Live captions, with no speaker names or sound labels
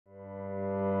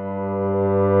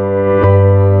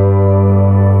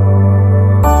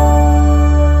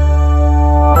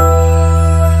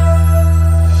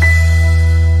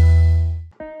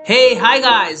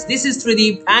guys, this is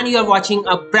Tridib and you are watching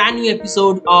a brand new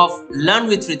episode of Learn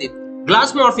With Tridib.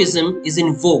 Glassmorphism is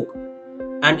in vogue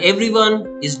and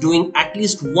everyone is doing at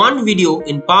least one video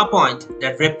in PowerPoint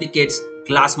that replicates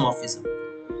glassmorphism.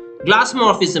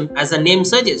 Glassmorphism, as the name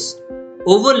suggests,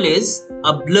 overlays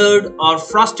a blurred or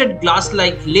frosted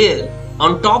glass-like layer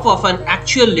on top of an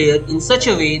actual layer in such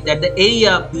a way that the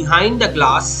area behind the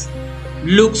glass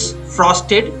looks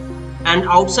frosted and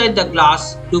outside the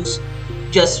glass looks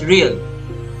just real,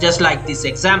 just like this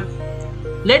example.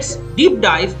 Let's deep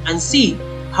dive and see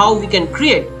how we can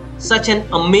create such an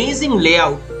amazing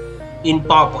layout in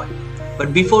PowerPoint.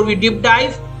 But before we deep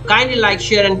dive, kindly like,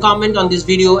 share and comment on this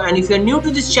video, and if you are new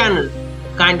to this channel,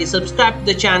 kindly subscribe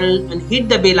to the channel and hit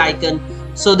the bell icon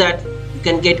so that you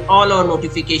can get all our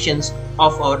notifications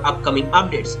of our upcoming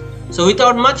updates. So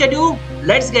without much ado,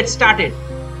 let's get started.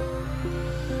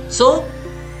 So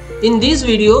in this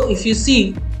video, if you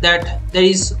see that there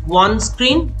is one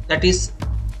screen, that is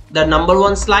the number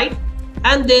 1 slide,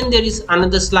 and then there is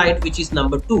another slide which is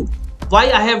number 2.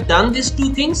 Why I have done these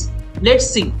two things? Let's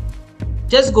see.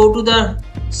 Just go to the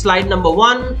slide number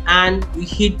 1 and we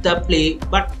hit the play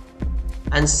button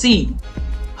and see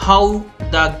how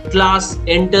the glass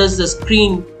enters the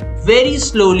screen very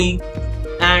slowly.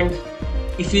 And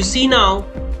if you see now,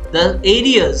 the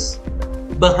areas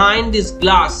behind this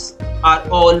glass are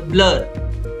all blurred,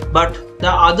 but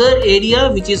the other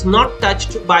area which is not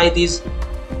touched by this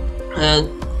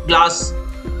glass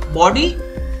body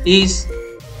is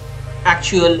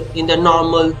actual in the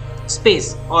normal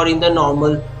space or in the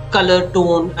normal color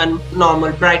tone and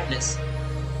normal brightness.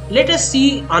 Let us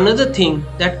see another thing,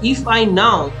 that if I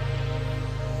now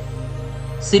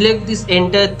select this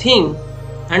entire thing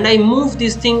and I move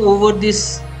this thing over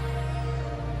this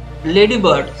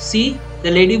ladybird, see, the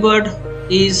ladybird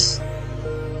is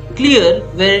clear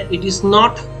where it is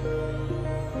not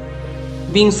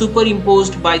being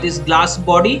superimposed by this glass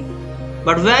body,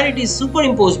 but where it is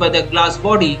superimposed by the glass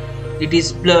body, it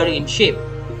is blurred in shape,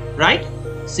 right?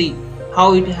 See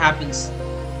how it happens.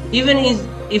 Even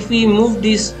if we move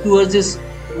this towards this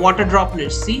water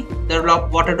droplets, see, the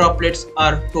water droplets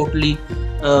are totally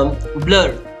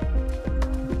blurred.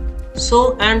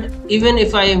 So, and even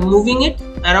if I am moving it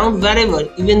around wherever,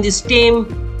 even the stem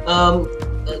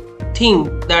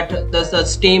thing, that the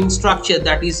stem structure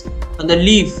that is on the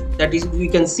leaf, that is we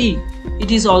can see,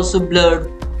 it is also blurred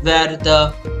where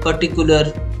the particular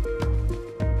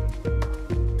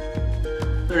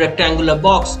rectangular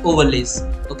box overlays.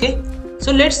 Okay,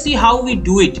 so let's see how we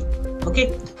do it.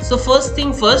 Okay, so first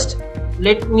thing first,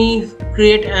 let me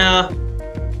create a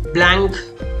blank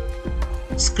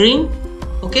screen.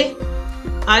 Okay,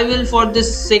 I will, for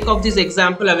this sake of this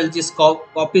example, I will just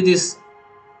copy this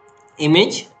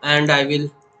image and I will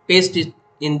paste it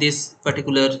in this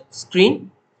particular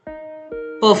screen.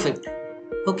 Perfect.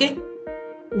 Okay,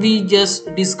 we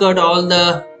just discard all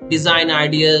the design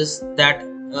ideas that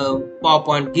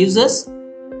PowerPoint gives us.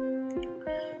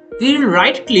 We will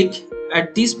right click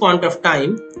at this point of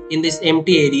time in this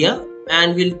empty area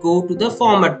and we'll go to the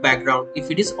format background if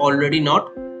it is already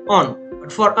not on,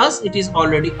 but for us it is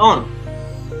already on.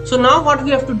 So now what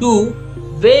we have to do,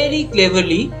 very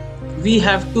cleverly, we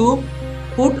have to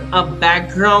put a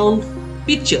background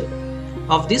picture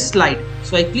of this slide.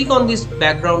 So I click on this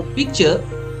background picture,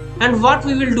 and what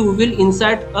we will do, we will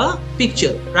insert a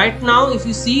picture. Right now if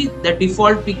you see, the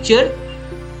default picture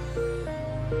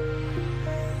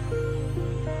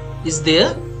is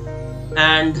there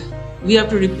and we have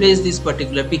to replace this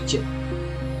particular picture.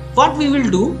 What we will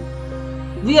do,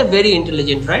 we are very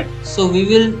intelligent, right? So we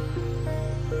will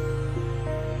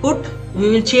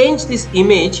change this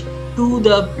image to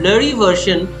the blurry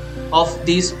version of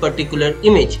this particular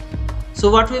image.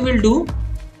 So what we will do,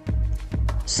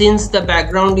 since the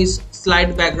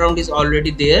slide background is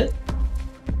already there,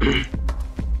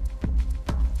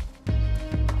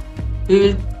 we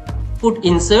will put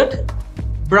insert,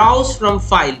 browse from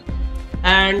file,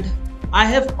 and I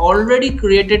have already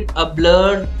created a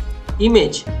blurred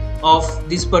image of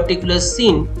this particular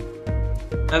scene.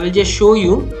 I will just show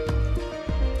you.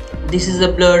 This is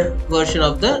a blurred version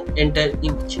of the entire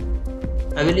image.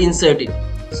 I will insert it.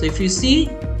 So if you see,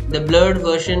 the blurred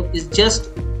version is just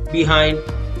behind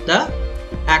the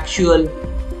actual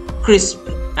crisp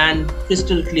and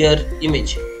crystal clear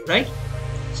image, right?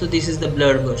 So this is the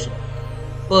blurred version.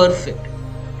 Perfect.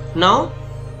 Now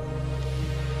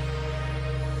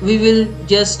we will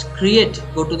just create,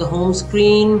 go to the home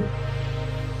screen,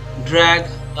 drag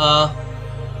a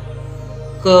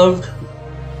curved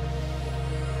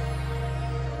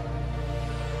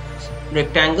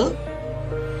rectangle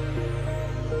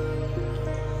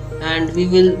and we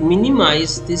will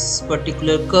minimize this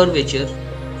particular curvature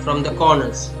from the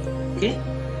corners. Okay,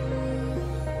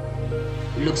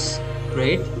 looks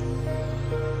great.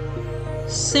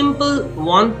 Simple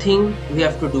one thing we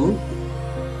have to do,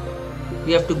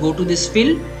 we have to go to this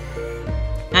fill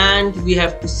and we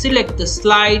have to select the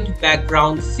slide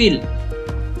background fill.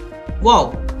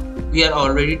 Wow, we are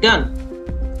already done.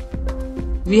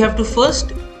 We have to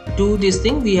first do this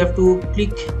thing, we have to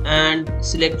click and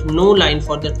select no line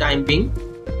for the time being,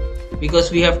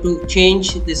 because we have to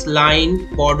change this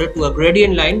line border to a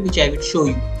gradient line, which I will show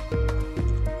you.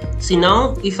 See,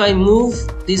 now if I move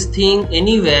this thing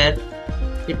anywhere,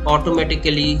 it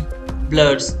automatically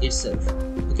blurs itself.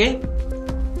 Okay,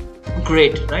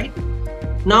 great, right?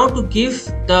 Now to give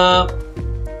the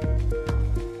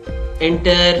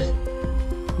entire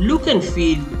look and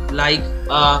feel like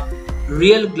a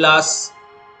real glass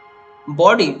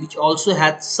body, which also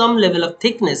has some level of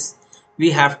thickness, we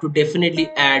have to definitely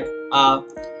add a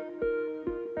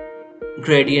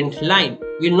gradient line.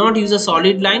 We will not use a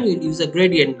solid line, we will use a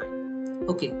gradient line.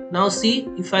 Okay, now see,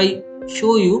 if I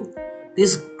show you,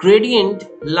 this gradient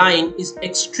line is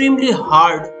extremely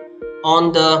hard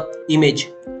on the image.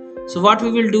 So what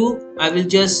we will do, I will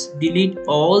just delete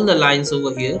all the lines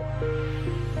over here.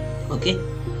 Okay,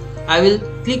 I will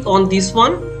click on this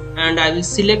one and I will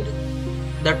select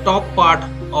the top part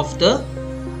of this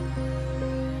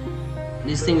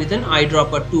thing with an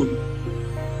eyedropper tool.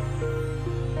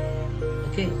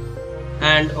 Okay,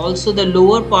 and also the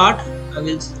lower part I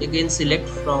will again select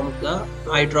from the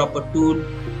eyedropper tool.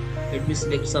 Let me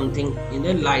select something in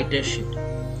a lighter shade.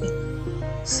 Okay.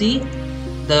 See,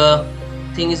 the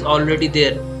thing is already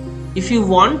there. If you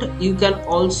want, you can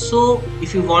also,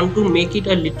 if you want to make it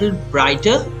a little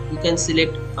brighter, you can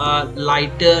select a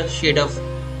lighter shade of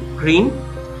green,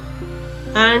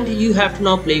 and you have to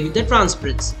now play with the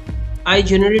transparency. I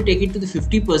generally take it to the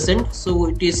 50%, so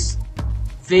it is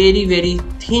very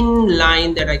thin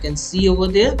line that I can see over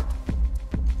there.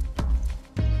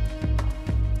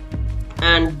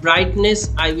 And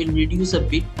brightness I will reduce a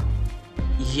bit.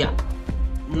 Yeah,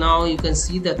 now you can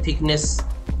see the thickness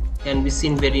can be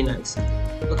seen very nice.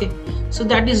 Okay, so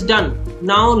that is done.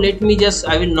 Now let me just,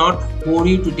 I will not bore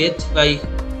you to death by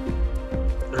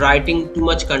writing too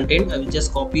much content. I will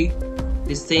just copy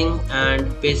this thing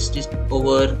and paste it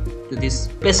over to this,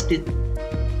 paste it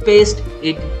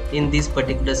in this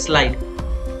particular slide.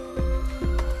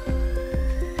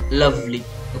 Lovely.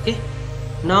 Okay,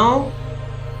 now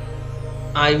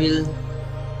I will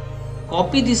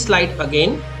copy this slide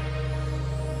again,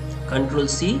 Ctrl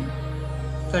C,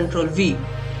 Ctrl V.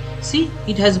 See,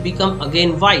 it has become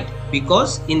again white,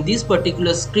 because in this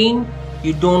particular screen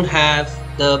you don't have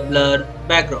the blur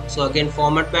background. So again,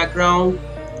 format background,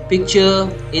 picture,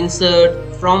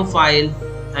 insert, from file,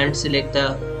 and select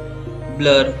the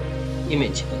blur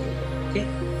image. Okay,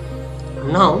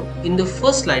 now in the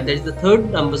first slide, that is the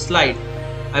third number slide,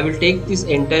 I will take this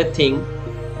entire thing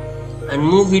and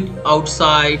move it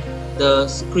outside the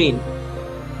screen.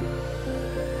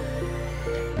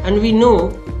 And we know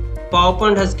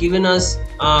PowerPoint has given us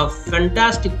a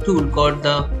fantastic tool called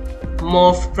the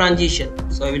Morph transition.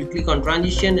 So I will click on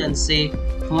transition and say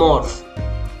morph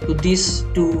to these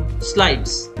two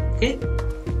slides. Okay,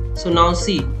 so now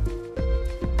see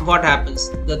what happens.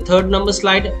 The third number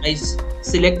slide, I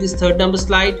select this third number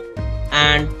slide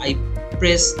and I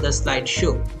press the slide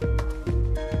show.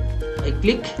 I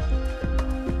click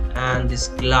and this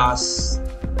glass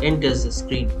enters the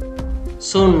screen.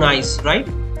 So nice, right?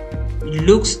 It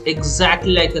looks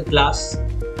exactly like a glass,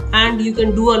 and you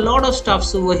can do a lot of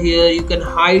stuffs over here. You can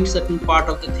hide certain part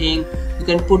of the thing, you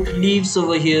can put leaves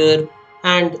over here,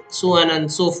 and so on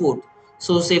and so forth.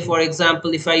 So say for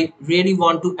example, if I really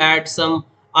want to add some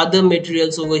other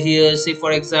materials over here, say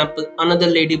for example another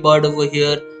ladybird over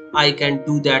here, I can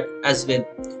do that as well.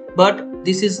 But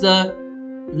this is the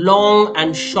long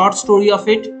and short story of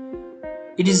it.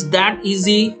 It is that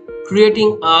easy.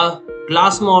 Creating a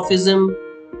glassmorphism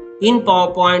in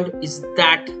PowerPoint is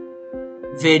that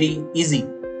very easy.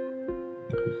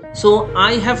 So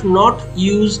I have not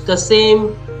used the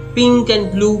same pink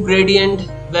and blue gradient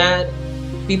where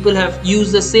people have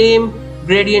used the same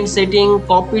gradient setting,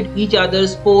 copied each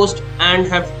other's post, and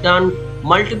have done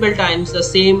multiple times the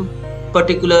same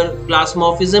particular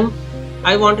glassmorphism.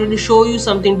 I wanted to show you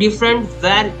something different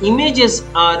where images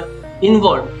are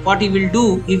involved. What you will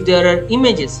do if there are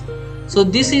images. So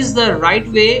this is the right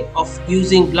way of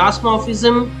using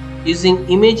glassmorphism, using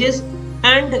images,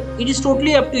 and it is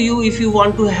totally up to you. If you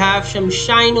want to have some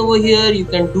shine over here, you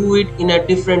can do it in a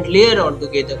different layer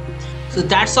altogether. So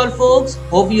that's all folks.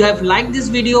 Hope you have liked this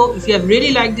video. If you have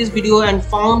really liked this video and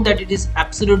found that it is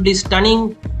absolutely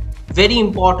stunning, very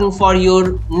important for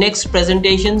your next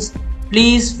presentations,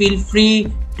 please feel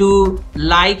free to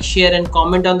like, share and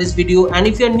comment on this video. And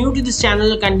if you are new to this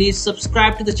channel, kindly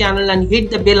subscribe to the channel and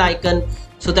hit the bell icon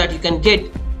so that you can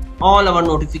get all our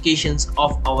notifications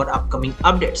of our upcoming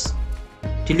updates.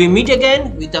 Till we meet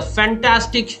again with a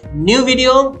fantastic new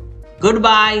video,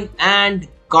 goodbye and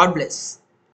God bless.